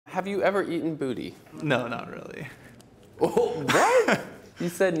Have you ever eaten booty? No, not really. What? You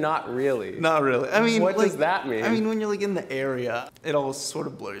said not really. Not really. I mean, what does that mean? I mean, when you're like in the area, it all sort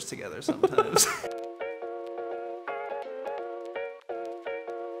of blurs together sometimes.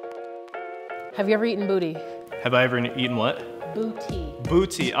 Have you ever eaten booty? Have I ever eaten what? Booty.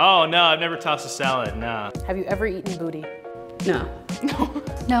 Booty. Oh, no, I've never tossed a salad, nah. Have you ever eaten booty? No. No.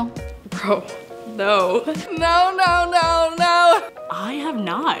 No. Bro, no. No, no, no, no. I have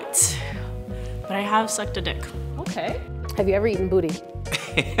not, but I have sucked a dick. Okay. Have you ever eaten booty?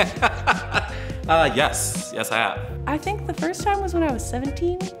 Yes, I have. I think the first time was when I was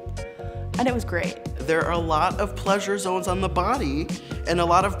 17, and it was great. There are a lot of pleasure zones on the body and a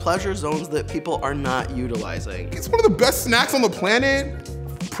lot of pleasure zones that people are not utilizing. It's one of the best snacks on the planet.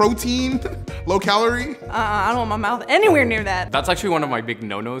 Protein, low calorie. I don't want my mouth anywhere near that. That's actually one of my big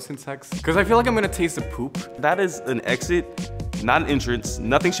no-nos in sex, because I feel like I'm gonna taste the poop. That is an exit, not an entrance.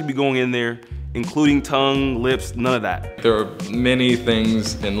 Nothing should be going in there, including tongue, lips, none of that. There are many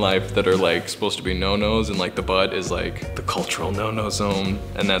things in life that are like supposed to be no-nos, and like the butt is like the cultural no-no zone,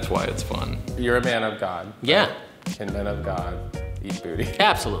 and that's why it's fun. You're a man of God. Yeah. Right? Can men of God eat booty?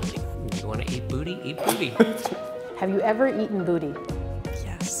 Absolutely. You wanna eat booty? Eat booty. Have you ever eaten booty?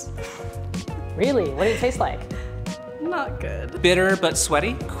 Yes. Really? What did it taste like? Not good. Bitter but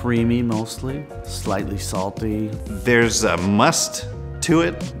sweaty? Creamy mostly, slightly salty. There's a must to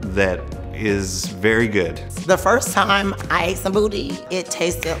it that is very good. The first time I ate some booty, it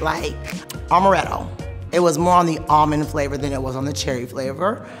tasted like amaretto. It was more on the almond flavor than it was on the cherry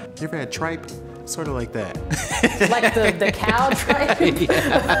flavor. You ever had tripe? Sort of like that. Like the cow tripe?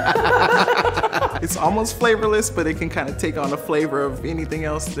 It's almost flavorless, but it can kind of take on the flavor of anything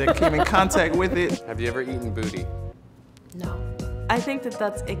else that came in contact with it. Have you ever eaten booty? No. I think that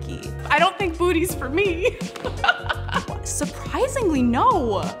that's icky. I don't think booty's for me. Surprisingly,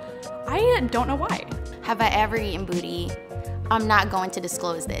 no. I don't know why. Have I ever eaten booty? I'm not going to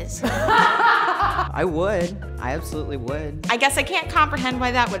disclose this. I would. I absolutely would. I guess I can't comprehend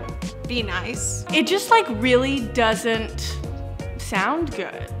why that would be nice. It just like really doesn't sound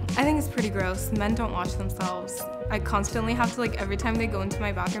good. I think it's pretty gross. Men don't wash themselves. I constantly have to, like, every time they go into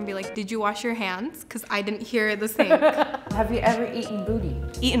my bathroom, be like, did you wash your hands? Because I didn't hear the sink. Have you ever eaten booty?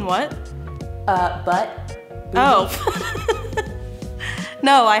 Eaten what? Butt. Booty. Oh.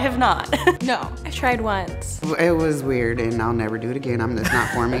 No, I have not. No, I tried once. It was weird and I'll never do it again. It's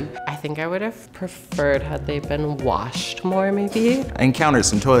not for me. I think I would have preferred had they been washed more, maybe. I encountered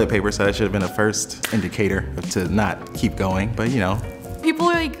some toilet paper, so that should have been a first indicator to not keep going, but you know. People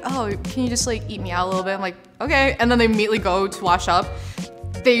are like, oh, can you just like eat me out a little bit? I'm like, okay. And then they immediately go to wash up.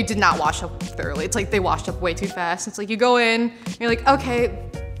 They did not wash up thoroughly. It's like they washed up way too fast. It's like you go in, you're like, okay,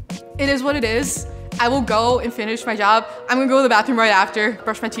 it is what it is. I will go and finish my job. I'm gonna go to the bathroom right after,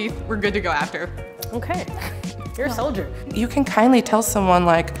 brush my teeth. We're good to go after. Okay, you're a soldier. You can kindly tell someone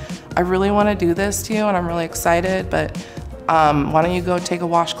like, I really wanna do this to you and I'm really excited, but why don't you go take a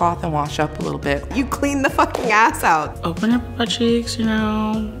washcloth and wash up a little bit. You clean the fucking ass out. Open up my cheeks, you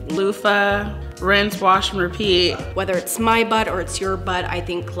know, loofah, rinse, wash, and repeat. Whether it's my butt or it's your butt, I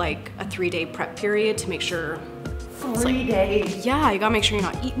think like a 3-day prep period to make sure. 3 days? Yeah, you gotta make sure you're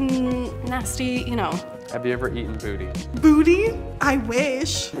not eating nasty, you know. Have you ever eaten booty? Booty? I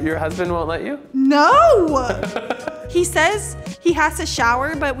wish. Your husband won't let you? No! He says he has to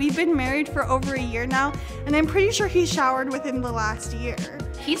shower, but we've been married for over a year now, and I'm pretty sure he showered within the last year.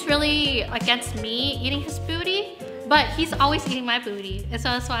 He's really against me eating his booty, but he's always eating my booty. And so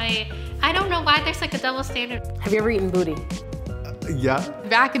that's why, I don't know why there's like a double standard. Have you ever eaten booty? Yeah.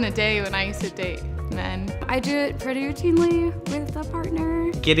 Back in the day when I used to date men, I do it pretty routinely with a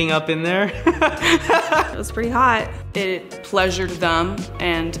partner. Getting up in there. It was pretty hot. It pleasured them,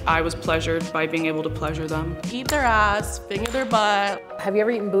 and I was pleasured by being able to pleasure them. Eat their ass, finger their butt. Have you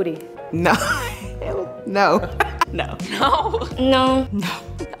ever eaten booty? No. No. No. No. No.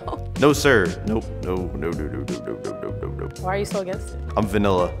 No. No, sir. Nope. No. Why are you so against it? I'm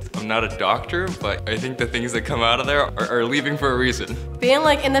vanilla. I'm not a doctor, but I think the things that come out of there are leaving for a reason. Being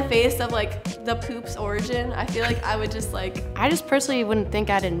like in the face of like the poop's origin, I feel like I would just like. I just personally wouldn't think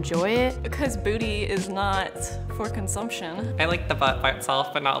I'd enjoy it. Because booty is not for consumption. I like the butt by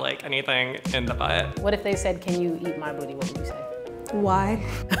itself, but not like anything in the butt. What if they said, can you eat my booty? What would you say? Why?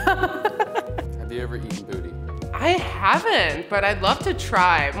 Have you ever eaten booty? I haven't, but I'd love to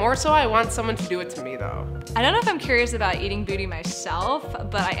try. More so I want someone to do it to me though. I don't know if I'm curious about eating booty myself,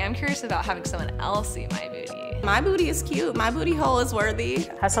 but I am curious about having someone else eat my booty. My booty is cute. My booty hole is worthy.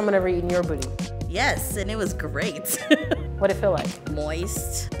 Has someone ever eaten your booty? Yes, and it was great. What'd it feel like?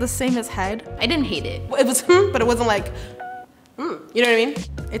 Moist. The same as head. I didn't hate it. It was but it wasn't like, you know what I mean?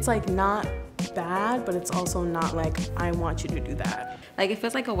 It's like not bad, but it's also not like, I want you to do that. Like it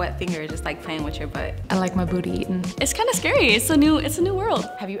feels like a wet finger just like playing with your butt. I like my booty eaten. It's kind of scary. It's a new world.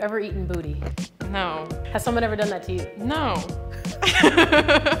 Have you ever eaten booty? No. Has someone ever done that to you? No.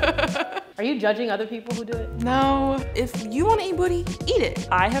 Are you judging other people who do it? No. If you want to eat booty, eat it.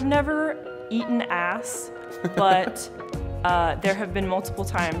 I have never eaten ass, but there have been multiple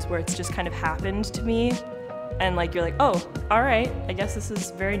times where it's just kind of happened to me. And like, you're like, oh, all right, I guess this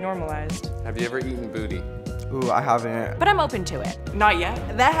is very normalized. Have you ever eaten booty? Ooh, I haven't. But I'm open to it. Not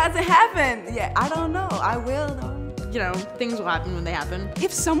yet. That hasn't happened yet. I don't know. I will though. You know, things will happen when they happen.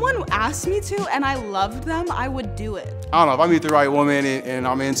 If someone asked me to and I loved them, I would do it. I don't know, if I meet the right woman and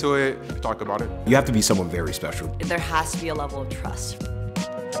I'm into it, we talk about it. You have to be someone very special. There has to be a level of trust.